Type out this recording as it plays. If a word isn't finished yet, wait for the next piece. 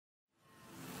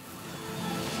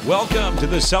Welcome to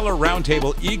the Seller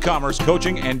Roundtable e-commerce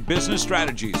coaching and business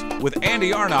strategies with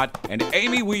Andy Arnott and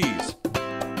Amy Wees.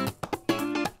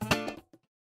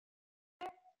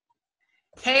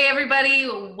 Hey everybody,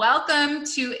 welcome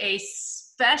to a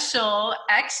special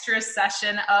extra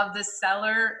session of the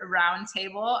Seller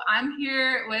Roundtable. I'm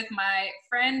here with my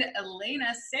friend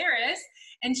Elena Saris,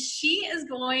 and she is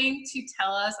going to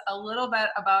tell us a little bit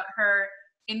about her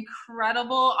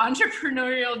incredible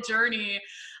entrepreneurial journey.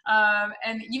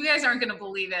 And you guys aren't going to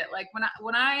believe it. Like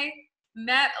when I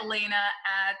met Elena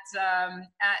at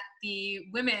the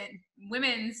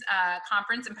women's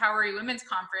conference, Empowery Women's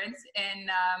Conference in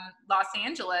Los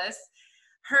Angeles,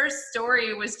 her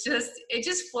story was it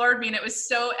just floored me, and it was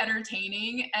so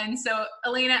entertaining. And so,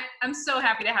 Elena, I'm so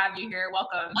happy to have you here.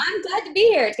 Welcome. I'm glad to be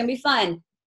here. It's gonna be fun.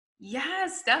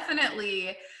 Yes,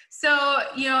 definitely. So,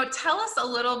 tell us a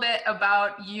little bit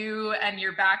about you and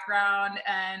your background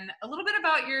and a little bit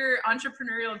about your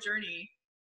entrepreneurial journey.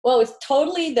 Well, it's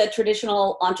totally the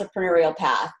traditional entrepreneurial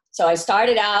path. So I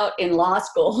started out in law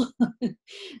school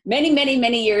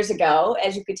many years ago,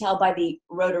 as you could tell by the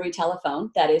rotary telephone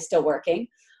that is still working.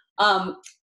 And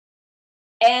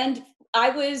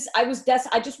I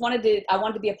just wanted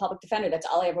to be a public defender. That's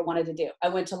all I ever wanted to do. I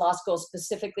went to law school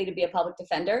specifically to be a public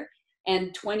defender,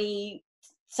 and 20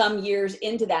 some years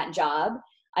into that job,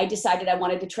 I decided I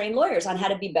wanted to train lawyers on how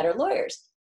to be better lawyers.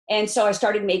 And so I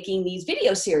started making these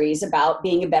video series about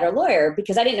being a better lawyer,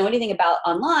 because I didn't know anything about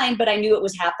online, but I knew it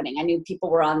was happening. I knew people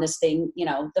were on this thing,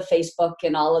 the Facebook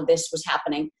and all of this was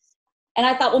happening. And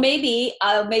I thought, well, maybe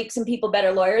I'll make some people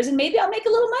better lawyers and maybe I'll make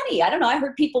a little money. I don't know. I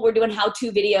heard people were doing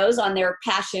how-to videos on their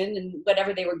passion and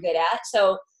whatever they were good at.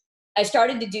 So I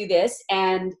started to do this,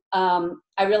 and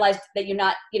I realized that you're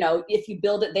not, if you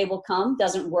build it, they will come,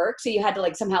 doesn't work. So you had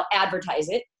to somehow advertise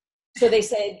it. So they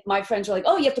said, my friends were like,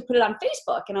 oh, you have to put it on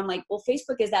Facebook. And I'm like, well,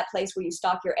 Facebook is that place where you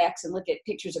stalk your ex and look at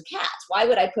pictures of cats. Why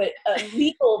would I put a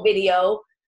legal video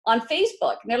on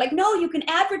Facebook? And they're like, no, you can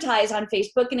advertise on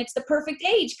Facebook, and it's the perfect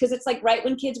age, because it's right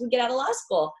when kids would get out of law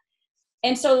school.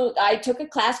 And so I took a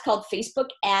class called Facebook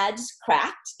Ads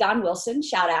Cracked, Don Wilson,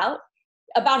 shout out,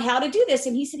 about how to do this.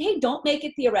 And he said, hey, don't make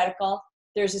it theoretical.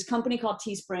 There's this company called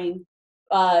Teespring.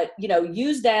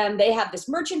 Use them. They have this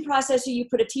merchant processor. You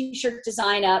put a t-shirt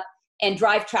design up and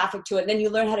drive traffic to it. And then you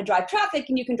learn how to drive traffic,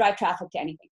 and you can drive traffic to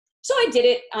anything. So I did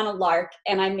it on a lark,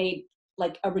 and I made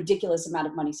a ridiculous amount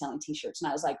of money selling t-shirts. And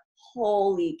I was like,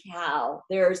 holy cow.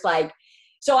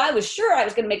 So I was sure I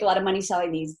was going to make a lot of money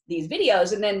selling these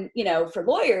videos. And then, for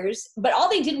lawyers, but all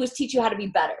they did was teach you how to be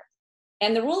better.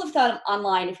 And the rule of thumb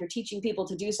online, if you're teaching people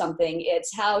to do something,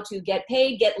 it's how to get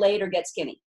paid, get laid, or get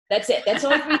skinny. That's it. That's the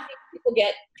only three things people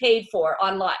get paid for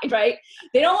online, right?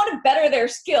 They don't want to better their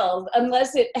skills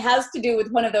unless it has to do with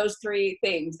one of those three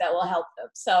things that will help them.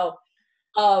 So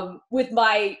with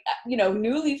my,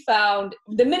 newly found,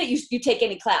 the minute you take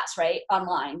any class, right,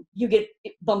 online, you get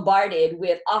bombarded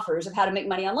with offers of how to make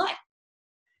money online.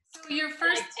 So your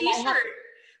first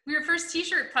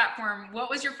t-shirt platform, what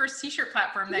was your first t-shirt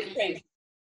platform that you used?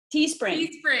 Teespring.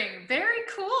 Teespring. Very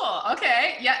cool.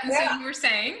 Okay. Yeah. And so you were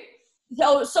saying?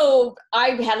 So I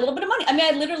had a little bit of money. I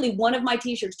mean, literally one of my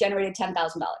t-shirts generated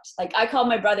 $10,000. I called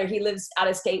my brother, he lives out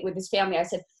of state with his family. I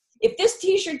said, if this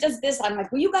t-shirt does this, I'm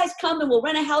like, will you guys come and we'll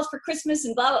rent a house for Christmas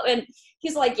and blah, blah. And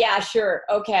he's like, yeah, sure.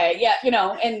 Okay. Yeah.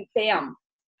 And bam.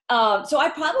 So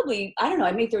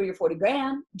I made 30 or 40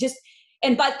 grand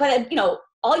but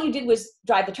all you did was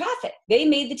drive the traffic. They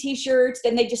made the t-shirts,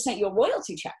 then they just sent you a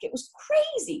royalty check. It was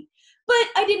crazy. But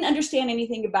I didn't understand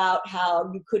anything about how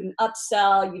you couldn't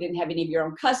upsell. You didn't have any of your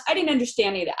own I didn't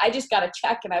understand any of that. I just got a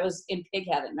check and I was in pig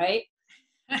heaven, right?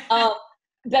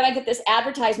 Then I get this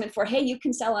advertisement for, hey, you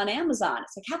can sell on Amazon.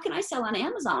 It's like, how can I sell on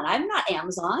Amazon? I'm not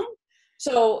Amazon.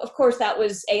 So of course that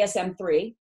was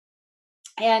ASM3.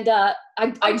 And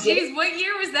what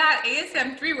year was that?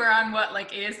 ASM3, we're on what,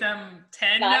 ASM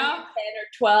 10 now? 10 or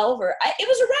 12, it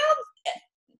was around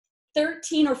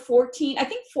 13 or 14, I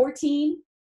think 14.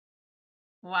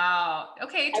 Wow.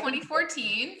 Okay.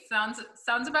 2014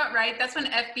 sounds about right. That's when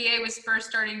FBA was first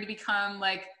starting to become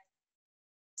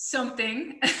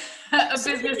something, a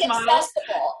business model.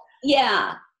 Accessible.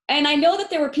 Yeah. And I know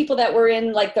that there were people that were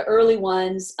in the early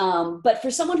ones. But for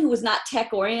someone who was not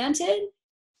tech oriented,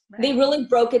 right, they really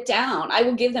broke it down. I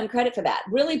will give them credit for that.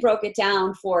 Really broke it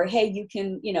down for, hey, you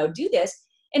can, do this.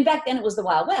 And back then it was the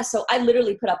Wild West. So I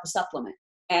literally put up a supplement,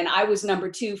 and I was number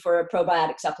 2 for a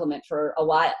probiotic supplement for a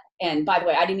while. And by the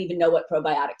way, I didn't even know what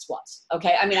probiotics was.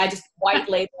 Okay. I mean, I just white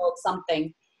labeled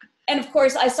something. And of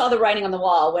course I saw the writing on the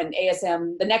wall when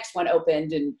ASM, the next one,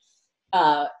 opened, and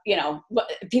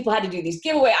people had to do these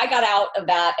giveaway. I got out of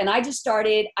that and I just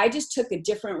took a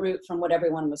different route from what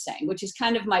everyone was saying, which is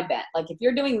kind of my bent. Like, if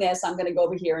you're doing this, I'm going to go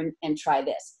over here and try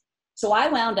this. So I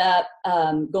wound up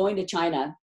going to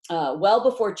China well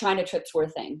before China trips were a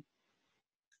thing.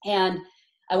 And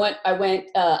I went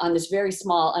on this very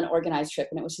small, unorganized trip,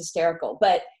 and it was hysterical.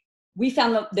 But we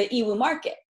found the Yiwu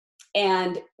market.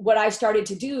 And what I started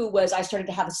to do was I started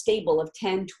to have a stable of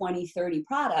 10, 20, 30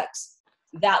 products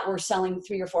that were selling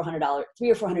 $300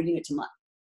 or 400 units a month.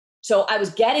 So I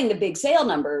was getting the big sale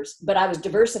numbers, but I was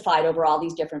diversified over all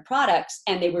these different products,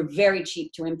 and they were very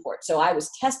cheap to import. So I was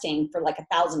testing for like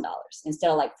 $1,000 instead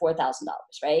of like $4,000,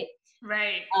 right?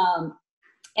 Right.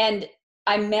 And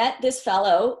I met this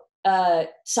fellow,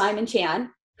 Simon Chan,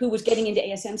 who was getting into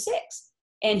ASM6.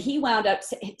 And he wound up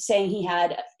saying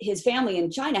his family in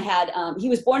China he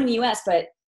was born in the US, but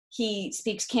he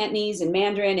speaks Cantonese and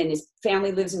Mandarin, and his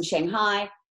family lives in Shanghai,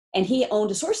 and he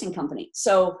owned a sourcing company.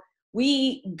 So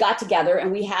we got together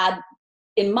and we had,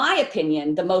 in my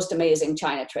opinion, the most amazing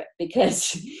China trip,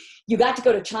 because you got to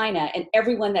go to China and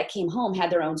everyone that came home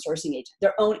had their own sourcing agent,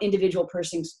 their own individual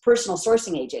personal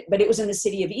sourcing agent, but it was in the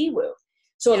city of Yiwu.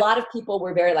 So a lot of people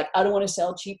were very like, I don't want to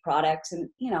sell cheap products. And,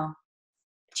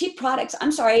 cheap products.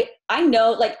 I'm sorry. I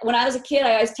know, like, when I was a kid,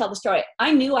 I always tell the story.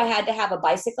 I knew I had to have a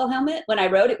bicycle helmet when I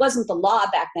rode. It wasn't the law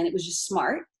back then. It was just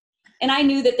smart. And I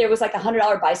knew that there was like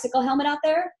 $100 bicycle helmet out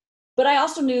there, but I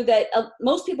also knew that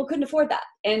most people couldn't afford that.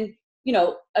 And,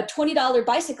 a $20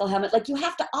 bicycle helmet, like, you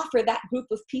have to offer that group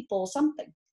of people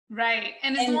something. Right.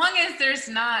 And as long as there's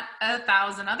not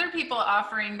 1,000 other people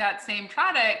offering that same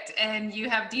product and you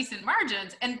have decent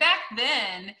margins. And back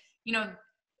then,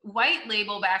 white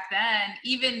label back then,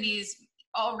 even these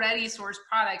already sourced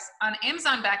products on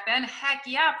Amazon back then, heck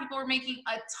yeah, people were making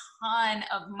a ton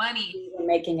of money. We were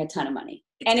making a ton of money.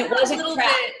 And it wasn't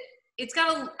crap. It's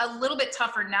got a little bit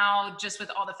tougher now, just with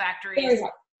all the factories.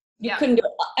 You couldn't do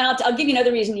it. And I'll give you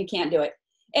another reason you can't do it.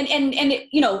 And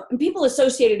it, people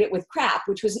associated it with crap,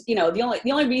 which was,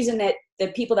 the only reason that the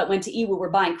people that went to Yiwu were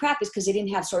buying crap is because they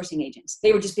didn't have sourcing agents.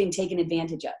 They were just being taken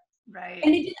advantage of. Right.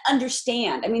 And they didn't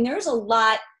understand. I mean, there's a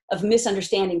lot of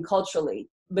misunderstanding culturally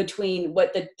between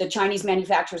what the Chinese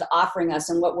manufacturers offering us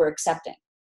and what we're accepting.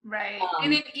 Right.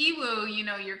 And in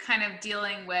Yiwu, you're kind of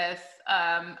dealing with,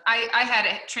 I had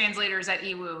translators at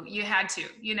Yiwu. You had to,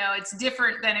 it's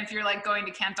different than if you're like going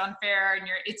to Canton Fair and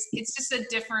it's just a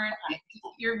different,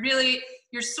 you're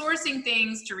sourcing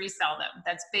things to resell them.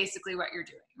 That's basically what you're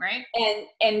doing. Right.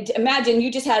 And imagine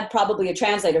you just had probably a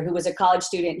translator who was a college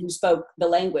student who spoke the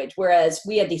language, whereas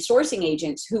we had the sourcing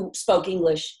agents who spoke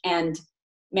English and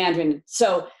Mandarin.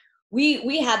 So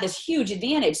we had this huge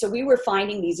advantage. So we were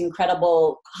finding these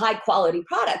incredible high quality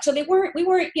products. So we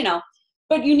weren't,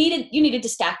 but you needed to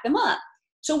stack them up.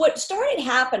 So what started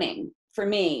happening for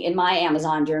me in my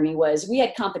Amazon journey was we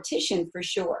had competition for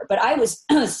sure, but I was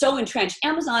so entrenched.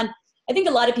 Amazon, I think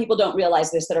a lot of people don't realize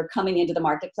this that are coming into the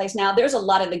marketplace now. There's a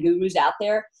lot of the gurus out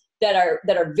there that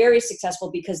are very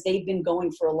successful because they've been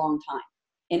going for a long time.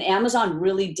 And Amazon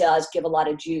really does give a lot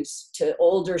of juice to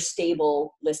older,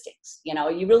 stable listings.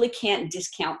 You really can't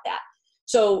discount that.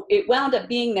 So it wound up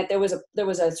being that there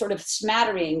was a sort of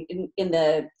smattering in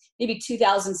the maybe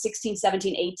 2016,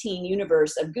 17, 18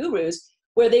 universe of gurus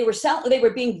where they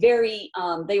were being very,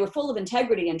 they were full of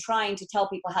integrity and trying to tell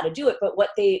people how to do it, but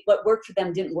what worked for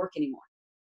them didn't work anymore.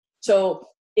 So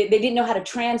they didn't know how to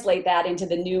translate that into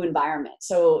the new environment.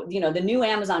 So, the new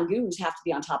Amazon gurus have to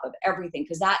be on top of everything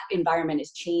because that environment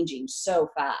is changing so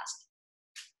fast.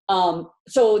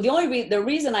 So the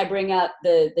reason I bring up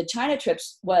the China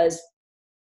trips was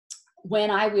when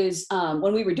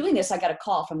we were doing this, I got a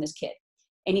call from this kid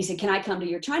and he said, "Can I come to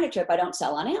your China trip? I don't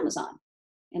sell on Amazon."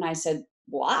 And I said,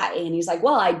 "Why?" And he's like,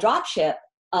 "Well, I drop ship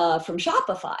from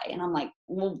Shopify." And I'm like,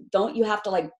 "Well, don't you have to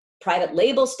like private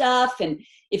label stuff? And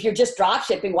if you're just drop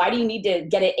shipping, why do you need to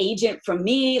get an agent from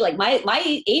me?" Like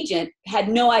my agent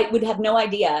would have no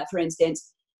idea, for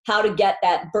instance, how to get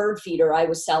that bird feeder I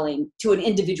was selling to an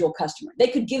individual customer. They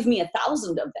could give me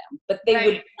 1,000 of them, but they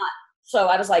would not. So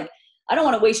I was like, "I don't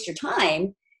want to waste your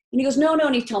time." And he goes, no.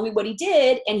 And he told me what he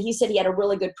did. And he said he had a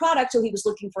really good product. So he was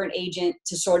looking for an agent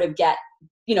to sort of get,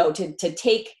 to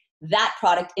take that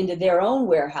product into their own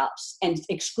warehouse and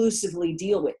exclusively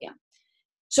deal with him.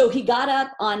 So he got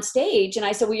up on stage and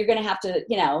I said, "Well, you're going to have to,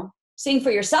 sing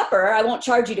for your supper. I won't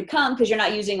charge you to come because you're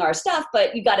not using our stuff,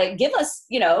 but you got to give us,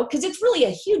 because it's really a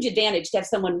huge advantage to have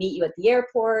someone meet you at the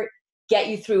airport, get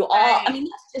you through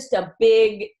that's just a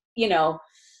big,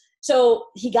 So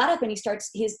he got up and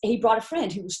he brought a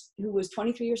friend who was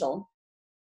 23 years old.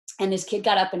 And this kid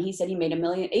got up and he said he made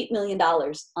 $8 million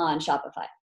on Shopify.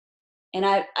 And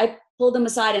I pulled him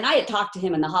aside, and I had talked to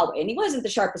him in the hallway, and he wasn't the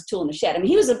sharpest tool in the shed. I mean,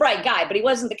 he was a bright guy, but he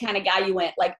wasn't the kind of guy you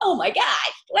went like, oh my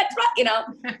gosh, what's wrong, you know?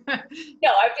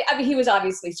 No, I mean, he was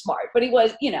obviously smart, but he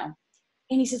was, you know,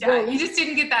 and he says, well, you just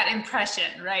didn't get that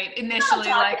impression, right? Initially,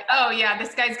 like, oh yeah,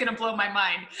 this guy's going to blow my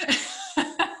mind.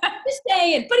 Just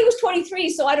saying, but he was 23,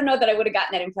 so I don't know that I would have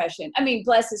gotten that impression. I mean,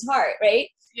 bless his heart, right?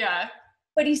 Yeah.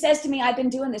 But he says to me, I've been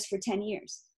doing this for 10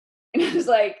 years. And I was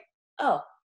like, oh,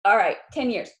 all right,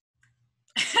 10 years.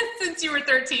 Since you were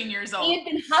 13 years old. He had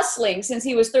been hustling since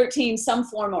he was 13, some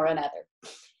form or another.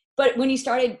 But when he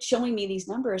started showing me these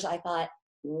numbers, I thought,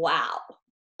 wow,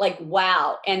 like,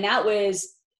 wow. And that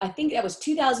was, I think that was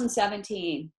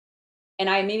 2017. And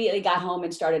I immediately got home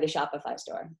and started a Shopify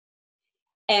store.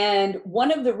 And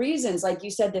one of the reasons, like you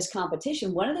said, this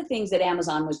competition, one of the things that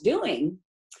Amazon was doing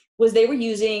was they were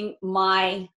using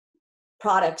my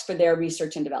products for their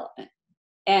research and development.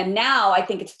 And now I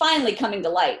think it's finally coming to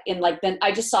light in like, then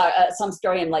I just saw some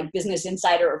story in like Business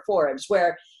Insider or Forbes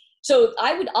where, so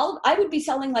I would be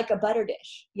selling like a butter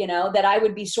dish, you know, that I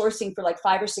would be sourcing for like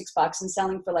 $5 or $6 and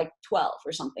selling for like 12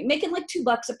 or something, making like $2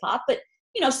 a pop, but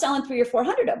you know, selling 300 or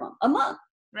 400 of them a month.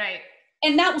 Right.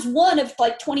 And that was one of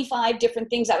like 25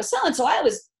 different things I was selling. So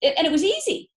and it was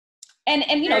easy. And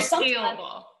you know,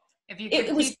 scalable.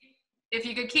 If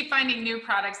you could keep finding new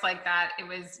products like that, it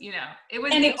was, you know, it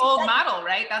was the old model,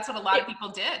 right? That's what a lot of people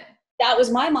did. That was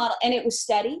my model, and it was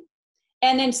steady.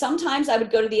 And then sometimes I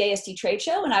would go to the ASD trade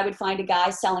show and I would find a guy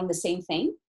selling the same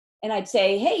thing. And I'd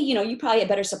say, hey, you know, you probably have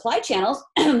better supply channels.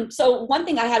 So one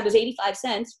thing I had was 85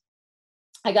 cents.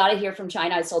 I got it here from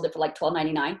China. I sold it for like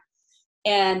 $12.99.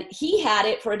 And he had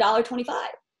it for $1.25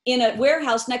 in a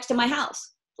warehouse next to my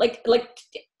house.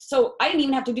 So I didn't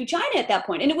even have to do China at that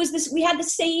point. And it was this, we had the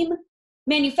same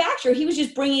manufacturer. He was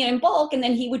just bringing it in bulk, and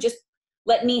then he would just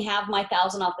let me have my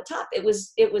 1,000 off the top. It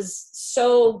was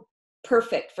so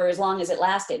perfect for as long as it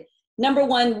lasted. Number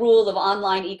one rule of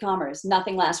online e-commerce: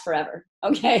 nothing lasts forever.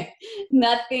 Okay,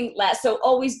 nothing lasts. So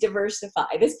always diversify.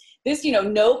 This, you know,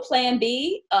 no plan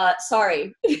B.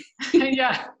 Sorry.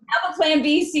 Yeah. Have a plan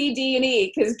B, C, D, and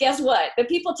E. Because guess what? The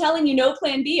people telling you no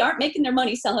plan B aren't making their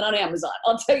money selling on Amazon.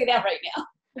 I'll tell you that right now.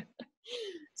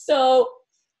 So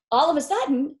all of a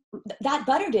sudden, that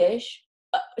butter dish,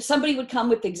 somebody would come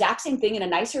with the exact same thing in a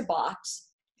nicer box,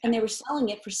 and they were selling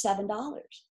it for $7.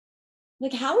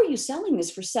 Like, how are you selling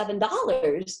this for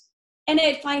 $7? And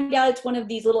I'd find out it's one of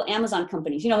these little Amazon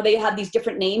companies. You know, they have these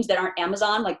different names that aren't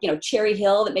Amazon, like, you know, Cherry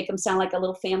Hill, that make them sound like a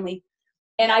little family.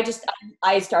 And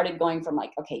I started going from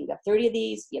like, okay, you got 30 of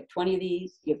these, you have 20 of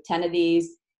these, you have 10 of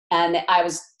these. And I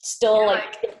was still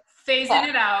like phasing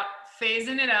it out.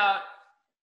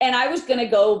 And I was going to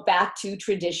go back to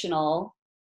traditional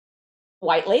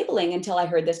white labeling until I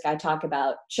heard this guy talk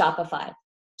about Shopify.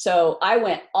 So I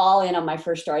went all in on my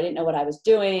first store. I didn't know what I was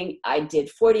doing. I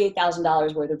did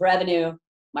 $48,000 worth of revenue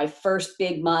my first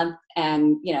big month.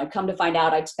 And, you know, come to find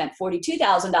out I'd spent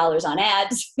 $42,000 on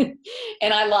ads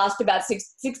and I lost about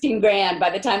 16 grand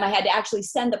by the time I had to actually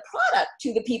send the product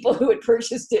to the people who had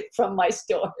purchased it from my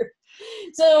store.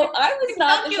 So I was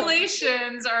not.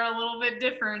 Calculations are a little bit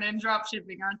different in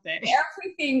dropshipping, aren't they?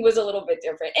 Everything was a little bit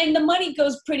different. And the money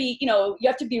goes pretty, you know, you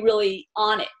have to be really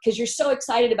on it because you're so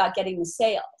excited about getting the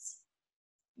sales.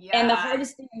 Yeah. And the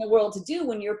hardest thing in the world to do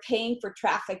when you're paying for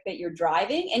traffic that you're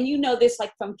driving, and you know this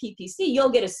like from PPC, you'll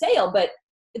get a sale, but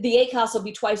the ACOS will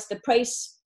be twice the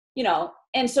price, you know.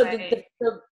 And so right.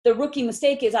 the rookie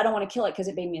mistake is I don't want to kill it because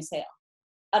it made me a sale.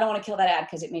 I don't want to kill that ad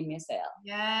because it made me a sale.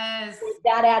 Yes.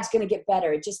 That ad's going to get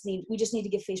better. We just need to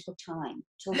give Facebook time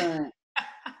to learn.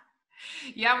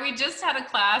 Yeah, we just had a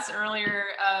class earlier.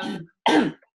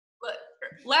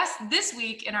 This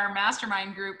week in our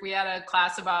mastermind group, we had a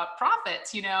class about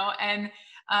profits, you know, and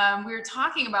we were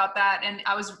talking about that. And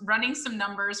I was running some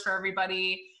numbers for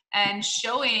everybody and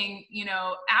showing, you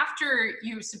know, after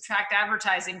you subtract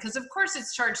advertising, because of course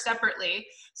it's charged separately.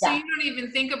 So yeah. You don't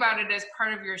even think about it as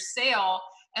part of your sale.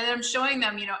 And I'm showing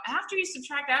them, you know, after you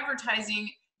subtract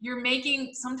advertising, you're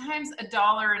making sometimes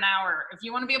 $1 an hour. If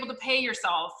you want to be able to pay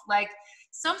yourself, like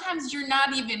sometimes you're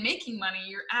not even making money.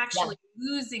 You're actually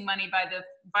losing money by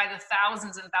the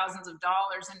thousands and thousands of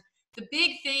dollars. And the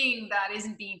big thing that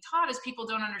isn't being taught is people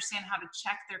don't understand how to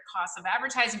check their costs of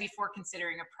advertising before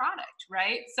considering a product,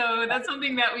 right? So that's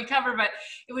something that we cover, but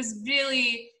it was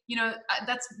really, you know,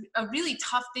 that's a really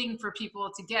tough thing for people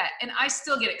to get. And I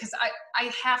still get it because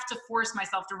I have to force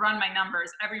myself to run my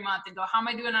numbers every month and go, how am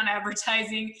I doing on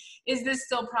advertising? Is this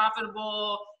still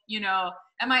profitable? You know,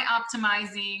 am I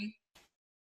optimizing?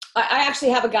 I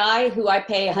actually have a guy who I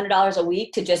pay $100 a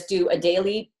week to just do a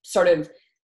daily sort of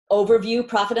overview,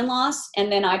 profit and loss.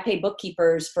 And then I pay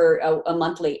bookkeepers for a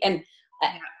monthly. And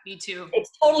Yeah, me too.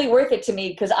 It's totally worth it to me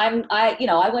because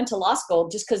I went to law school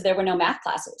just because there were no math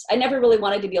classes. I never really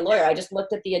wanted to be a lawyer. I just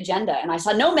looked at the agenda and I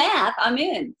saw no math, I'm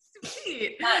in.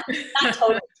 Sweet. Not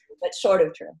totally true, but sort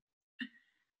of true.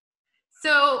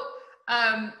 So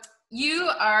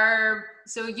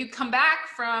you come back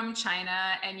from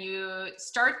China and you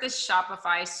start this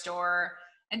Shopify store,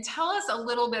 and tell us a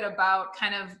little bit about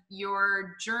kind of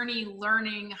your journey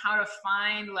learning how to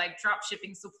find like drop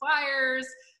shipping suppliers,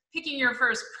 picking your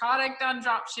first product on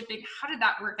drop shipping. How did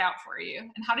that work out for you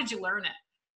and how did you learn it?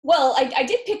 Well, I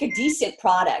did pick a decent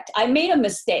product. I made a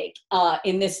mistake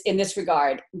in this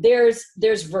regard. There's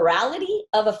virality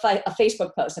of a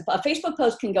Facebook post. A Facebook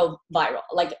post can go viral,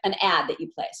 like an ad that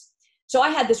you place. So I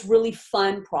had this really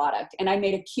fun product, and I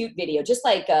made a cute video, just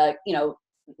like a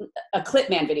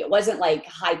Clipman video. It wasn't like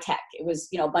high tech. It was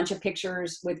a bunch of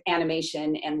pictures with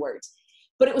animation and words,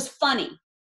 but it was funny,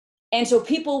 and so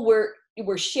people were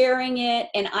sharing it,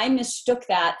 and I mistook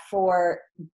that for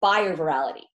buyer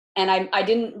virality. And I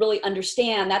didn't really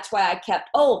understand. That's why I kept,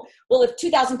 if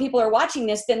 2,000 people are watching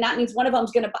this, then that means one of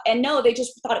them's going to buy. And no, they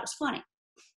just thought it was funny.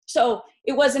 So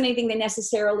it wasn't anything they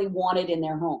necessarily wanted in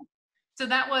their home. So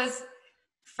that was,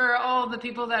 for all the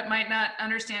people that might not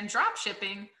understand drop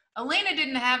shipping, Elena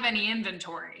didn't have any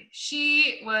inventory.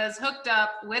 She was hooked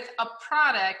up with a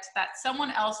product that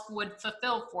someone else would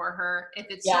fulfill for her if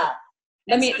it's sold.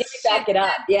 Let me back it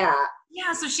up. Yeah.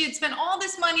 Yeah. So she had spent all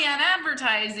this money on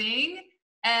advertising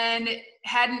and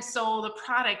hadn't sold a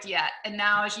product yet. And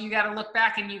now you got to look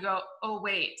back and you go, oh,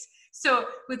 wait. So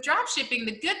with drop shipping,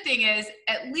 the good thing is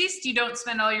at least you don't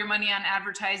spend all your money on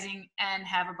advertising and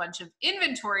have a bunch of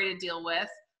inventory to deal with,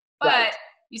 but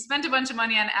you spent a bunch of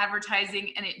money on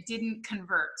advertising and it didn't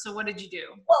convert. So what did you do?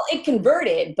 Well, it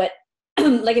converted, but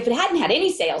like if it hadn't had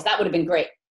any sales, that would have been great.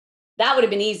 That would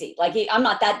have been easy. Like I'm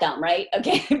not that dumb, right?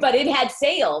 Okay. But it had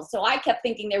sales. So I kept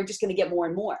thinking they were just going to get more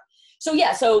and more.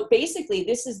 So basically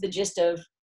this is the gist of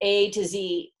A to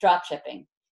Z drop shipping.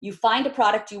 You find a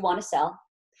product you want to sell.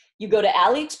 You go to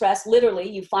AliExpress, literally,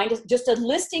 you find just a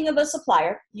listing of a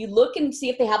supplier. You look and see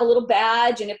if they have a little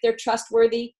badge and if they're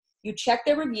trustworthy. You check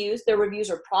their reviews. Their reviews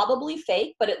are probably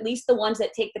fake, but at least the ones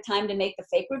that take the time to make the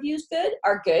fake reviews good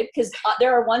are good, because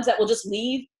there are ones that will just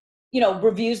leave,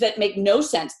 reviews that make no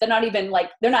sense. They're not even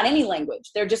they're not any language.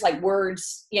 They're just like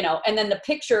words, and then the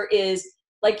picture is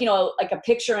like a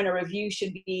picture in a review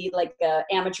should be like an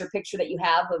amateur picture that you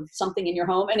have of something in your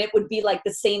home. And it would be like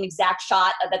the same exact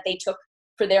shot that they took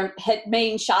for their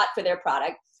main shot for their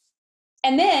product.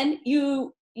 And then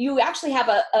you actually have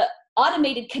a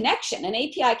automated connection, an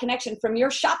API connection from your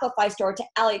Shopify store to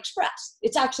AliExpress.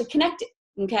 It's actually connected.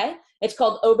 Okay. It's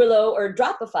called Oberlo or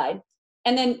Dropified.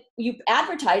 And then you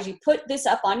advertise, you put this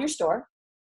up on your store,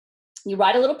 you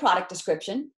write a little product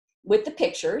description with the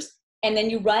pictures, and then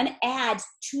you run ads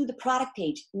to the product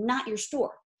page, not your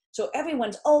store. So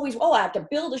everyone's always, I have to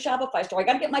build a Shopify store. I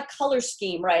got to get my color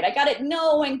scheme right. I got it.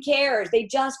 No one cares. They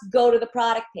just go to the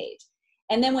product page.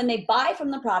 And then when they buy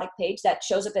from the product page, that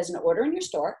shows up as an order in your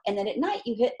store. And then at night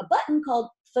you hit a button called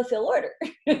fulfill order.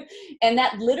 And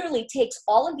that literally takes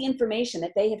all of the information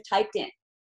that they have typed in,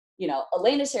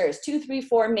 Elena Saris,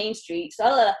 234 Main Street,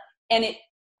 and it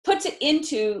puts it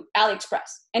into AliExpress.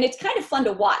 And it's kind of fun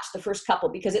to watch the first couple,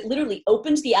 because it literally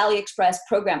opens the AliExpress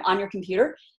program on your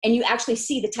computer and you actually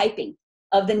see the typing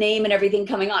of the name and everything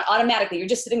coming on automatically. You're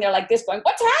just sitting there like this going,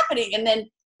 what's happening? And then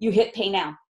you hit pay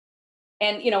now.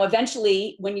 And,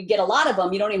 eventually when you get a lot of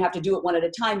them, you don't even have to do it one at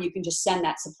a time. You can just send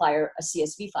that supplier a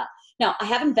CSV file. Now, I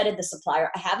haven't vetted the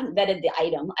supplier. I haven't vetted the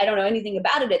item. I don't know anything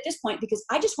about it at this point because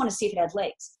I just want to see if it has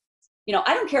legs.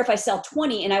 I don't care if I sell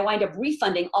 20 and I wind up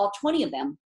refunding all 20 of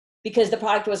them because the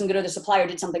product wasn't good or the supplier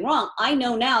did something wrong. I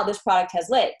know now this product has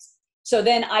legs. So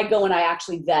then I go and I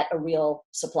actually vet a real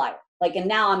supplier. And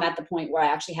now I'm at the point where I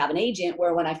actually have an agent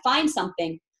where when I find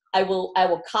something, I will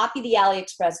copy the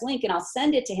AliExpress link and I'll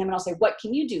send it to him and I'll say, what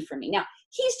can you do for me? Now,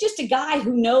 he's just a guy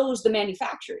who knows the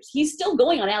manufacturers. He's still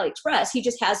going on AliExpress. He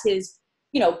just has his,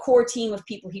 core team of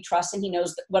people he trusts and he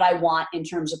knows what I want in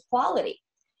terms of quality.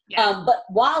 Yeah. But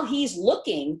while he's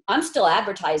looking, I'm still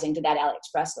advertising to that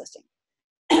AliExpress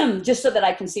listing just so that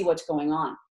I can see what's going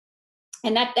on.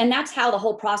 And that's how the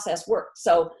whole process works.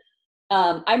 So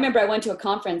I remember I went to a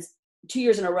conference 2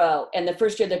 years in a row, and the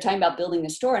first year they're talking about building the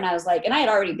store, and I was like, and I had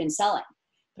already been selling,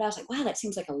 but I was like, wow, that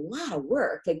seems like a lot of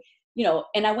work.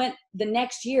 And I went the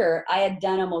next year, I had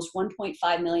done almost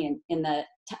 1.5 million in the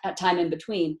time in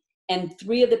between. And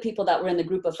 3 of the people that were in the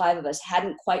group of 5 of us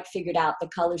hadn't quite figured out the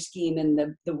color scheme and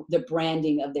the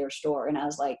branding of their store. And I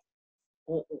was like,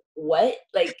 what?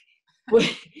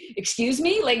 Excuse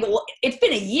me? It's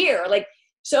been a year.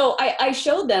 So I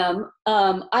showed them,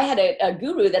 I had a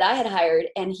guru that I had hired,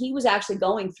 and he was actually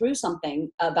going through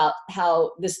something about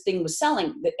how this thing was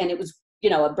selling. And it was,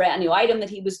 a brand new item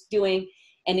that he was doing.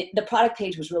 And the product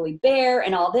page was really bare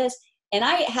and all this. And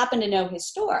I happen to know his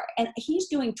store, and he's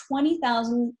doing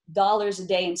 $20,000 a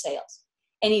day in sales.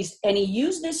 And he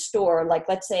used this store, like,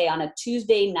 let's say on a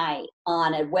Tuesday night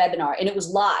on a webinar, and it was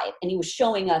live, and he was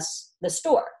showing us the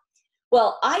store.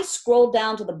 Well, I scrolled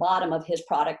down to the bottom of his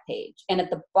product page, and at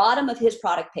the bottom of his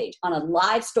product page on a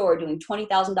live store doing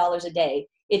 $20,000 a day,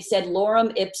 it said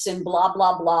lorem ipsum, blah,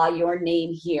 blah, blah, your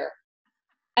name here.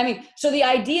 I mean, so the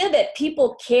idea that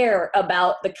people care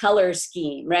about the color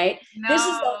scheme, right?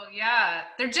 No, yeah.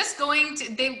 They're just going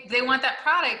to, they want that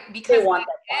product because that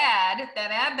ad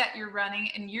that you're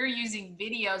running, and you're using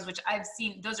videos, which I've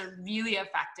seen, those are really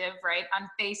effective, right? On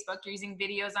Facebook, you're using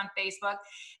videos on Facebook.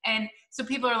 And so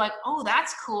people are like, oh,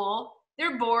 that's cool.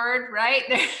 They're bored, right?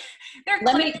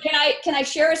 Can I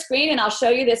share a screen and I'll show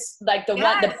you this, like the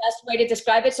best way to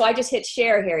describe it. So I just hit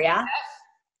share here. Yeah.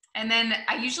 And then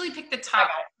I usually pick the top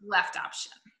left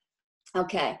option.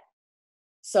 Okay.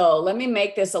 So let me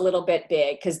make this a little bit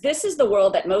big, because this is the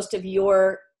world that most of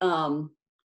your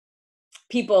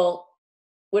people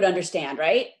would understand,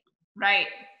 right? Right.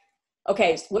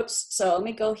 Okay. Whoops. So let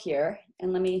me go here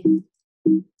and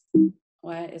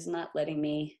why is not letting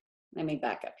me, let me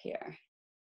back up here.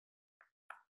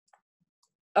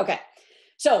 Okay.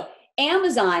 So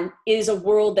Amazon is a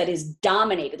world that is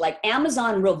dominated. Like,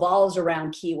 Amazon revolves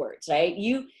around keywords, right?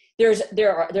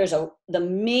 The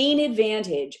main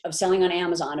advantage of selling on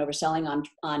Amazon over selling on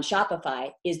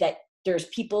Shopify is that there's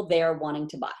people there wanting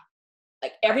to buy.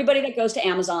 Like, everybody that goes to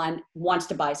Amazon wants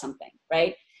to buy something,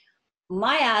 right?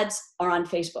 My ads are on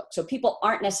Facebook. So people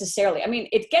aren't necessarily, I mean,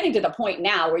 it's getting to the point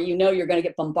now where you're going to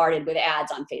get bombarded with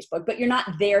ads on Facebook, but you're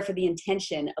not there for the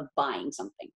intention of buying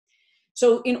something.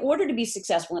 So in order to be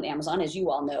successful in Amazon, as you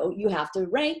all know, you have to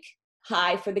rank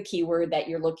high for the keyword that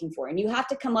you're looking for. And you have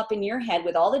to come up in your head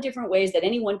with all the different ways that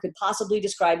anyone could possibly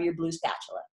describe your blue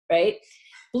spatula, right?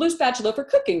 Blue spatula for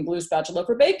cooking, blue spatula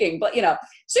for baking, but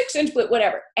 6-inch,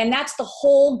 whatever. And that's the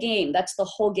whole game. That's the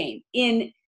whole game.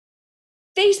 In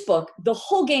Facebook, the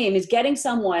whole game is getting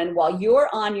someone while you're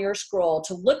on your scroll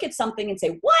to look at something and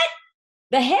say, what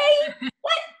the hey?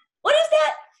 What is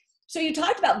that? So you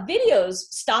talked about videos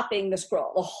stopping the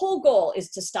scroll. The whole goal is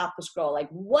to stop the scroll. Like,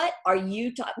 what are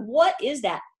you what is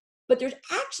that? But there's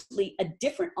actually a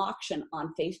different auction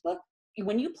on Facebook.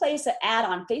 When you place an ad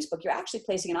on Facebook, you're actually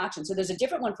placing an auction. So there's a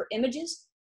different one for images.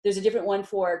 There's a different one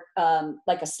for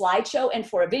like a slideshow and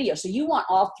for a video. So you want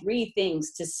all three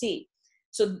things to see.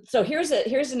 So here's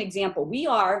an example. We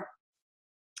are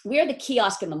the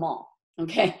kiosk in the mall.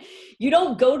 Okay. You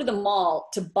don't go to the mall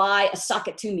to buy a sock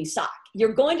it to me sock.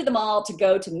 You're going to the mall to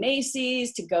go to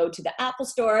Macy's, to go to the Apple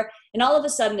store. And all of a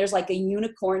sudden there's like a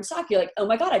unicorn sock. You're like, oh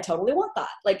my God, I totally want that.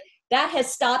 Like, that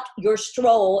has stopped your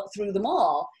stroll through the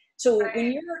mall. So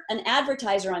when you're an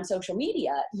advertiser on social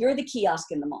media, you're the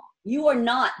kiosk in the mall. You are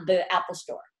not the Apple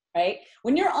store, right?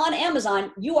 When you're on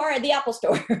Amazon, you are at the Apple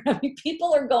store. I mean,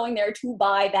 people are going there to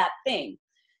buy that thing.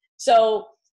 So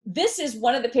this is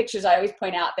one of the pictures I always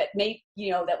point out that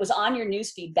that was on your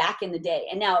newsfeed back in the day.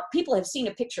 And now people have seen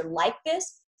a picture like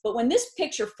this, but when this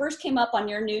picture first came up on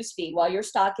your newsfeed while you're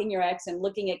stalking your ex and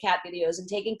looking at cat videos and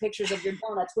taking pictures of your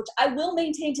donuts, which I will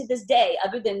maintain to this day,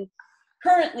 other than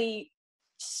currently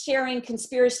sharing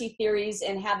conspiracy theories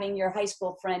and having your high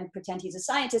school friend pretend he's a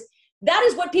scientist, that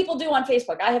is what people do on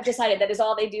Facebook. I have decided that is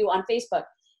all they do on Facebook.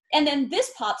 And then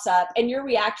this pops up and your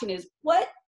reaction is, what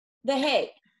the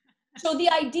hey? So the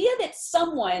idea that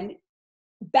someone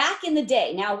back in the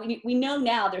day, now we know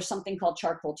now there's something called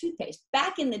charcoal toothpaste.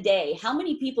 Back in the day, how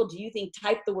many people do you think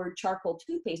typed the word charcoal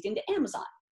toothpaste into Amazon?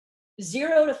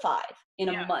 0 to 5 in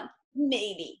a month,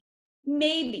 maybe.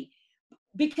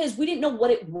 Because we didn't know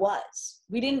what it was.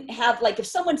 We didn't have, like, if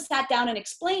someone sat down and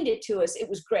explained it to us, it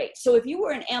was great. So if you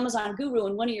were an Amazon guru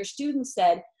and one of your students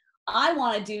said, I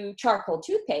want to do charcoal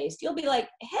toothpaste, you'll be like,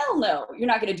 hell no, you're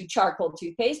not going to do charcoal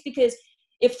toothpaste, because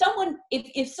if someone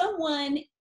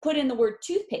put in the word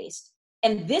toothpaste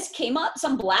and this came up,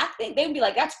 some black thing, they would be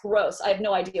like, that's gross. I have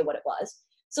no idea what it was.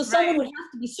 So someone would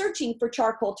have to be searching for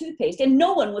charcoal toothpaste, and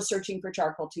no one was searching for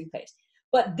charcoal toothpaste.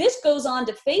 But this goes on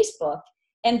to Facebook,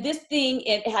 and this thing,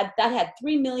 that had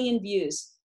 3 million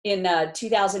views in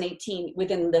 2018.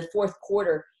 Within the fourth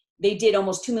quarter, they did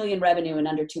almost 2 million revenue in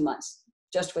under 2 months,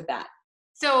 just with that.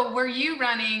 So were you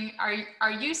running,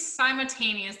 are you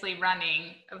simultaneously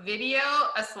running a video,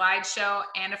 a slideshow,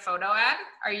 and a photo ad?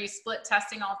 Are you split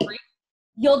testing all three?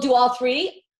 You'll do all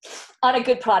three on a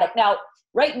good product. Now,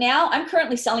 right now, I'm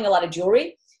currently selling a lot of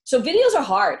jewelry. So videos are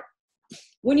hard.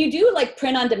 when you do like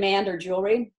print on demand or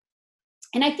jewelry,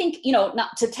 and I think,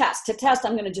 not to test,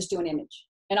 I'm going to just do an image.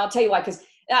 And I'll tell you why, because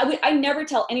I never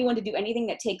tell anyone to do anything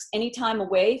that takes any time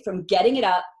away from getting it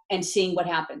up and seeing what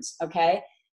happens. Okay.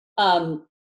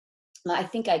 I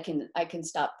think I can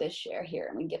stop this share here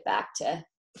and we get back to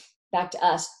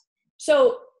us.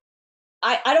 So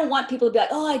I don't want people to be like,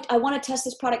 oh, I want to test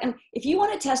this product. And if you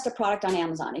want to test a product on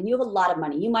Amazon and you have a lot of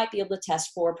money, you might be able to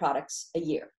test 4 products a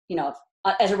year,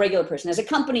 as a regular person. As a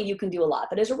company, you can do a lot,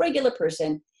 but as a regular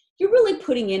person, you're really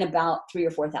putting in about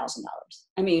 $3,000 or $4,000.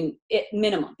 I mean,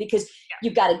 minimum, because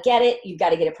you've got to get it. You've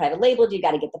got to get it private labeled. You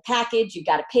got to get the package. You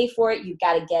got to pay for it. You've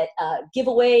got to get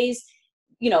giveaways,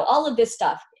 all of this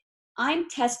stuff. I'm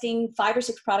testing 5 or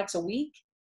 6 products a week,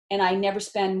 and I never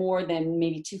spend more than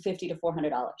maybe $250 to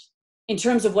 $400 in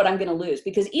terms of what I'm going to lose.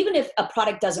 Because even if a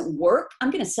product doesn't work,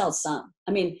 I'm going to sell some.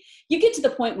 I mean, you get to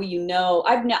the point where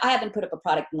I haven't put up a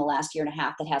product in the last year and a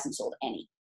half that hasn't sold any.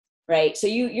 Right. So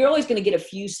you're always going to get a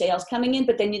few sales coming in,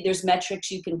 but then there's metrics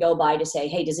you can go by to say,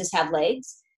 hey, does this have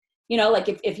legs? Like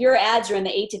if your ads are in the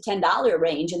 $8 to $10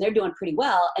 range and they're doing pretty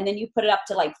well, and then you put it up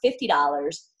to like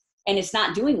 $50 and it's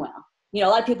not doing well. A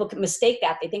lot of people can mistake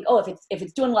that. They think, oh, if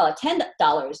it's doing well at $10,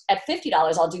 at $50,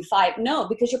 I'll do 5. No,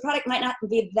 because your product might not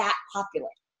be that popular.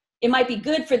 It might be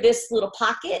good for this little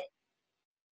pocket.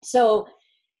 So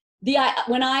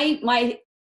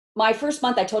my first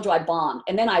month, I told you I bombed,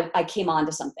 and then I came on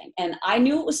to something, and I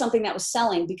knew it was something that was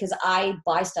selling because I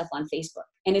buy stuff on Facebook,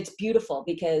 and it's beautiful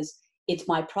because it's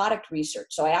my product research.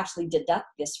 So I actually deduct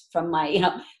this from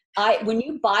my, when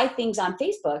you buy things on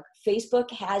Facebook, Facebook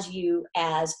has you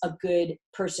as a good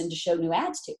person to show new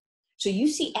ads to. So you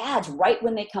see ads right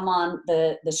when they come on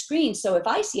the screen. So if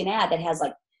I see an ad that has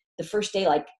like the first day,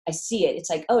 like I see it, it's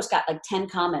like, oh, it's got like 10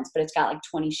 comments, but it's got like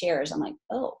 20 shares. I'm like,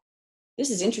 oh, this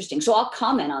is interesting. So I'll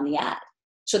comment on the ad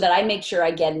so that I make sure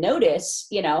I get notice,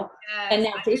 yes, and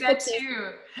then Facebook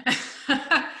too.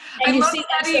 I love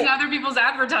studying other people's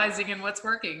advertising and what's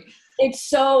working. It's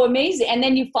so amazing. And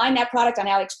then you find that product on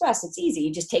AliExpress. It's easy.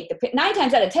 You just take 9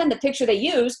 times out of 10, the picture they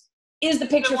use is the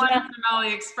picture from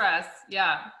AliExpress.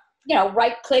 Yeah.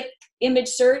 Right click, image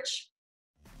search.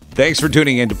 Thanks for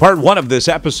tuning in to part 1 of this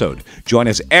episode. Join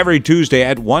us every Tuesday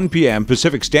at 1 p.m.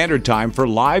 Pacific Standard Time for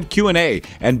live Q&A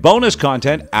and bonus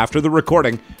content after the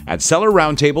recording at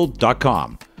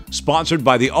sellerroundtable.com. Sponsored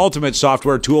by the ultimate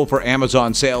software tool for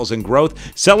Amazon sales and growth,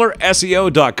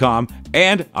 sellerseo.com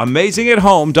and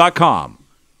amazingathome.com.